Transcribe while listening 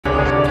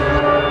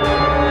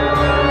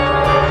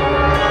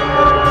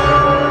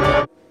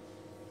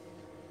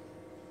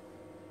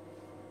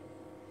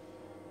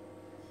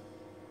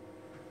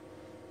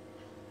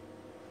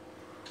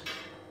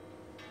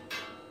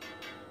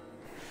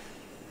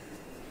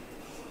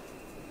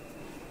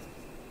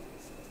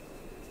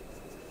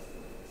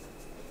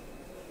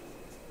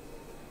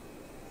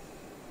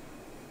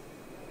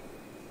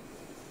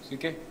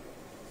Okay.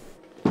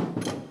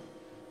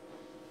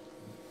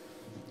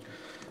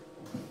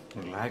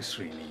 Relax,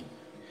 Shalini.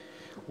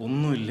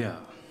 ഒന്നുമില്ല.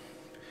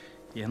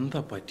 എന്താ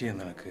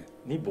പറ്റിയെന്ന് നിനക്ക്?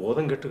 നീ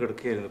ബോധം കെട്ട്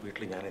കിടക്കുകയായിരുന്നു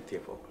വീട്ടിൽ ഞാൻ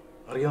എത്തിയപ്പോൾ.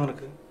 അറിയാം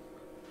നിനക്ക്?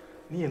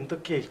 നീ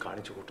എന്തൊക്കെയായി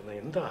കാണിച്ചു കൂട്ടുന്നത്?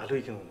 എന്താ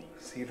ആലോചിക്കുന്നത് നീ?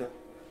 സീത,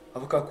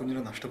 അവൾക്ക് ആ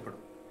കുഞ്ഞിനെ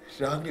നഷ്ടപ്പെടും.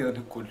 രാഗിനി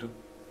അതിനെ കൊല്ലും.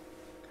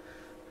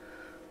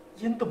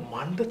 എന്ത്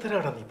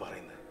മണ്ടത്തരാടാ നീ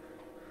പറയുന്നത്?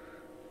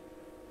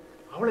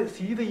 അവളെ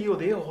സീത ഈ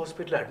അതേ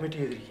ഹോസ്പിറ്റലിൽ അഡ്മിറ്റ്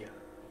ചെയ്തിരിക്കുക.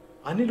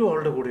 അനിലും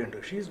അവളുടെ കൂടെയുണ്ട്.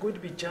 She is going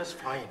to B just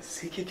fine.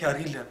 സീക്കയ്ക്ക്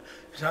അറിയില്ല,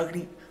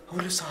 രാഗിനി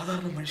അവളൊരു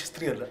സാധാരണ മനുഷ്യ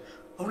സ്ത്രീയല്ല.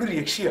 അവളൊരു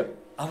യക്ഷിയാ.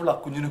 അവൾ ആ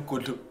കുഞ്ഞിനെ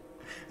കൊല്ലും.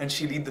 And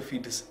she lead the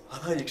foetus.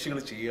 അതാ യക്ഷികൾ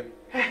ചെയ്യുക.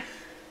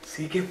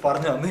 സീക്കെ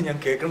പറഞ്ഞ അന്ന് ഞാൻ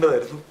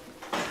കേൾക്കേണ്ടതായിരുന്നു.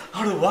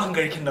 അവൾ വിവാഹം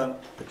കഴിക്കണ്ടെന്ന്.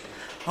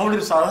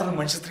 അവളൊരു സാധാരണ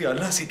മനുഷ്യ സ്ത്രീ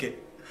അല്ല സീക്കെ.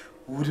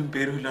 ഊരും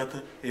പേരും ഇല്ലാത്ത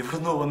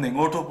എവിടുന്നോ വന്ന്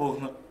എങ്ങോട്ടോ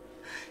പോകുന്ന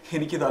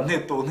എനിക്കിത് അന്നേ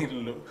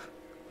തോന്നിയില്ലല്ലോ.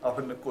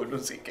 അവനെ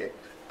കൊല്ലും സീക്കെ.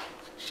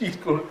 She's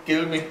going to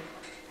kill me.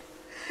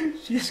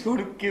 She's going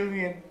to kill me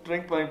and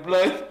drink my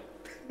blood.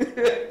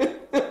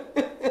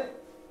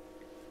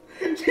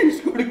 She's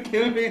going to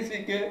kill me,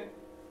 Sike.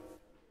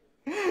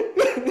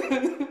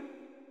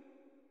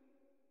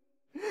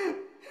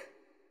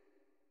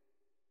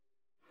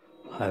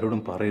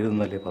 ആരോടും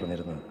പറയരുതെന്നല്ലേ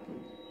പറഞ്ഞിരുന്നത്?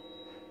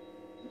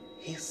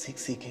 He's sick,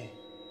 Sike.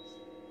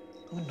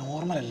 അവൻ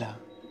നോർമൽ അല്ല.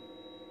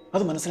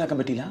 അത് മനസ്സിലാക്കാൻ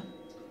പറ്റിയില്ല.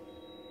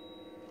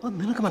 അത്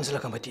നിനക്ക്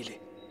മനസ്സിലാക്കാൻ പറ്റിയില്ലേ?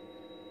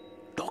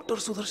 ഡോക്ടർ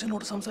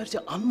സുദർശനോട് സംസാരിച്ച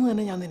അന്ന്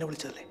തന്നെ ഞാൻ നിന്നെ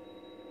വിളിച്ചതല്ലേ?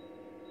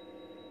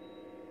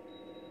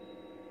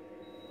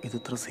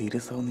 ഇതിത്ര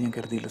സീരിയസ് ആവുമെന്ന് ഞാൻ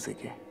കരുതിയില്ല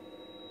സേക്കെ.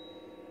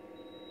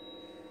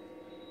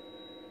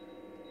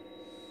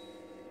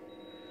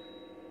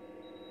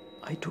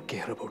 I took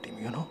care about him,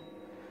 you know.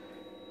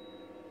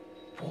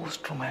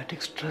 Post-traumatic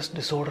stress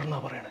disorder എന്നാ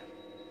പറയണേ.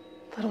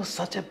 That was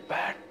such a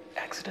bad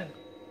accident.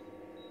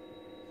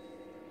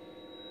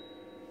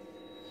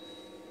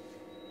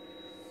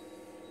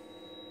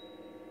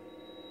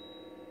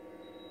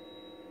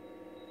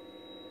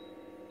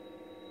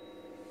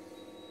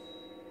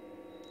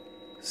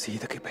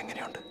 സീതയ്ക്ക് ഇപ്പം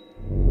എങ്ങനെയുണ്ട്?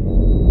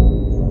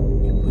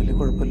 ഇപ്പം വലിയ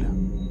കുഴപ്പമില്ല.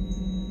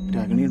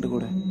 രാഗിണിയുണ്ട്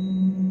കൂടെ.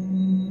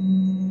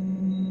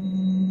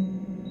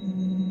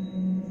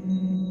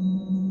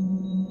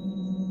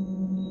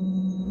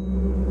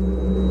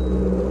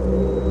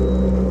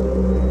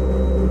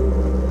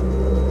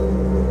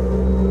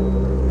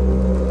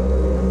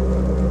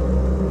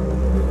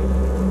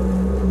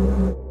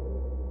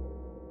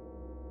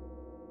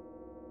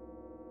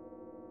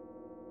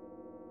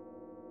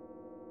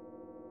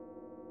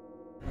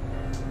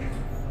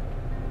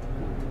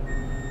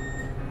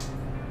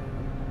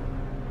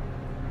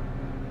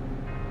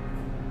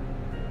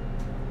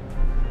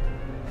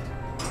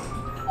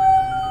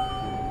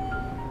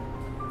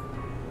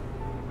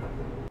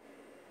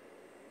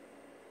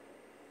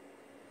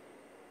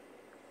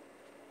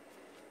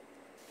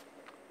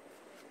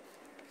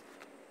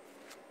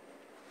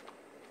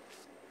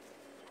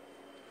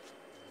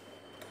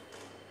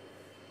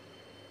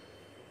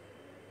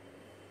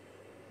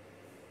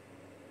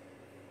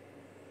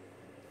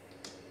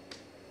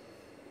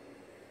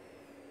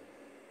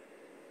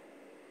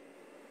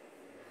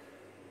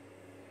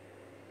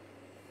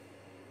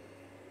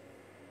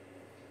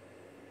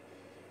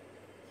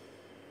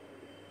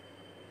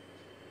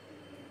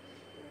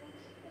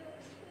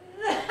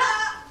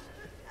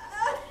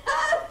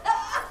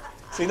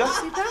 Sita,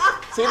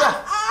 Sita.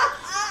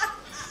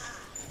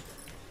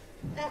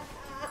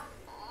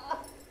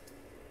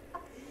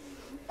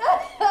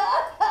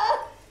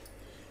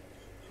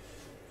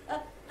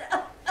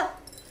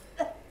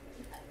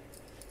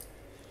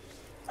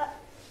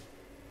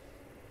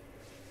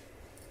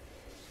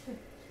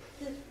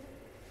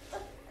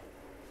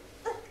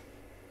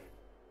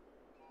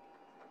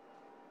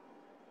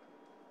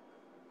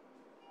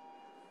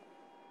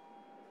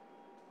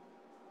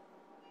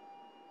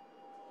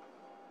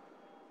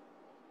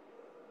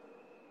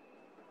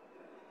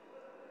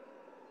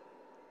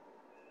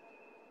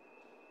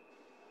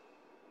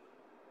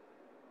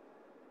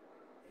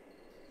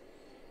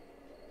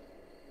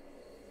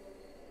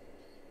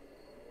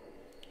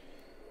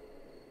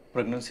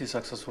 Pregnancy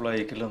successful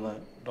ആയിരിക്കില്ലെന്ന്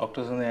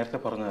doctors നേരത്തെ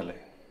പറഞ്ഞതല്ലേ?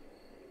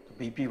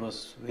 BP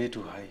was way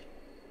to high.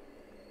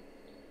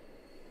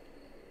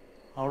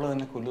 അവളെ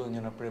തന്നെ കൊല്ലുമെന്ന്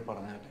ഞാൻ അപ്പോഴേ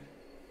പറഞ്ഞല്ലേ.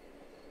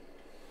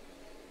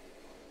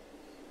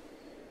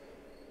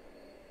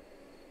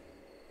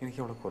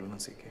 എനിക്ക് അവളെ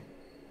കൊല്ലണം സീക്കെ.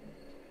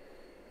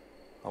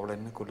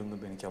 അവളെന്നെ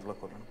കൊല്ലുന്നുമ്പോൾ എനിക്ക് അവളെ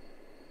കൊല്ലണം.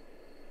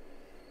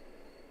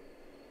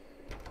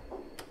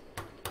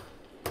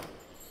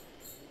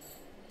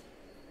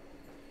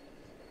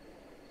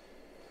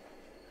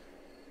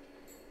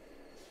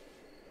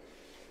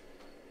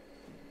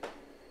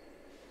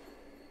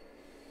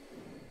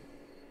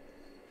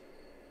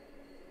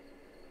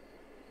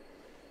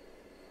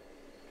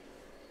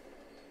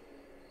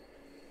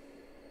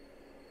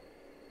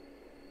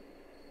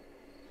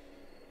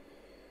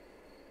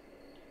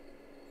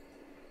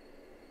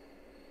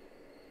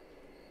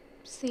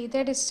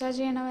 സീതയെ ഡിസ്ചാർജ്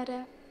ചെയ്യണവരെ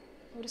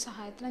ഒരു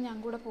സഹായത്തിന് ഞാൻ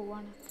കൂടെ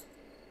പോവാണ്.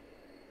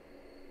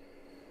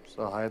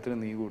 സഹായത്തിന്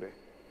നീ കൂടെ?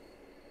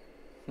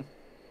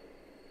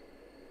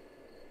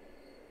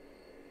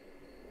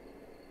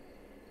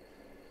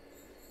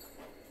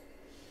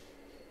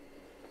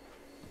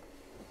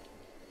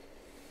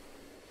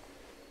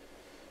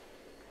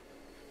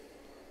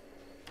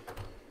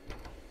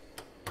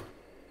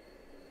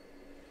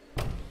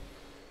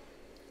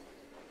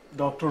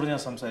 ഡോക്ടറോട് ഞാൻ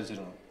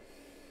സംസാരിച്ചിരുന്നു.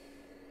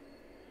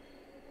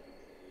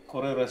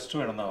 കുറേ റെസ്റ്റ്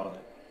വേണമെന്നാണ്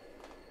പറഞ്ഞത്.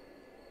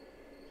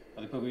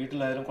 അതിപ്പോൾ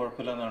വീട്ടിലായാലും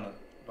കുഴപ്പമില്ല എന്നാണ്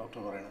ഡോക്ടർ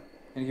പറയുന്നത്.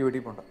 എനിക്ക്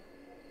വീട്ടിൽ പോണ്ട.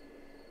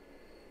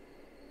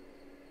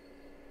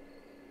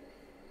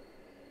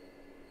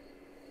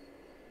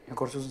 ഞാൻ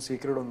കുറച്ച് ദിവസം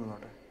സീക്രട്ട് ഒന്ന്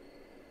നോട്ടെ.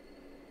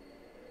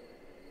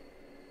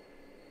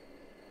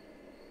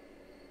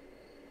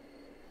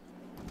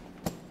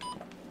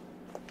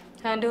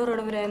 ഹാൻഡ് ഓവർ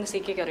ഉടമ്പരായെന്ന്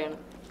സിക്കയ്ക്ക്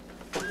അറിയണം.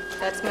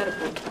 That's my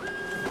report.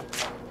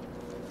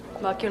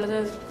 ബാക്കിയുള്ളത്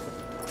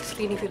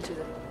സ്ക്രീനിൽ ഫിൽ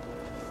ചെയ്തു.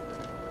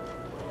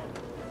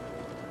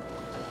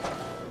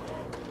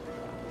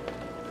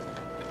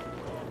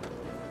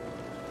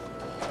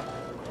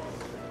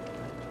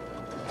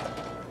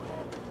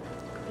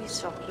 Please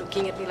stop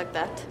looking at me like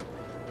that.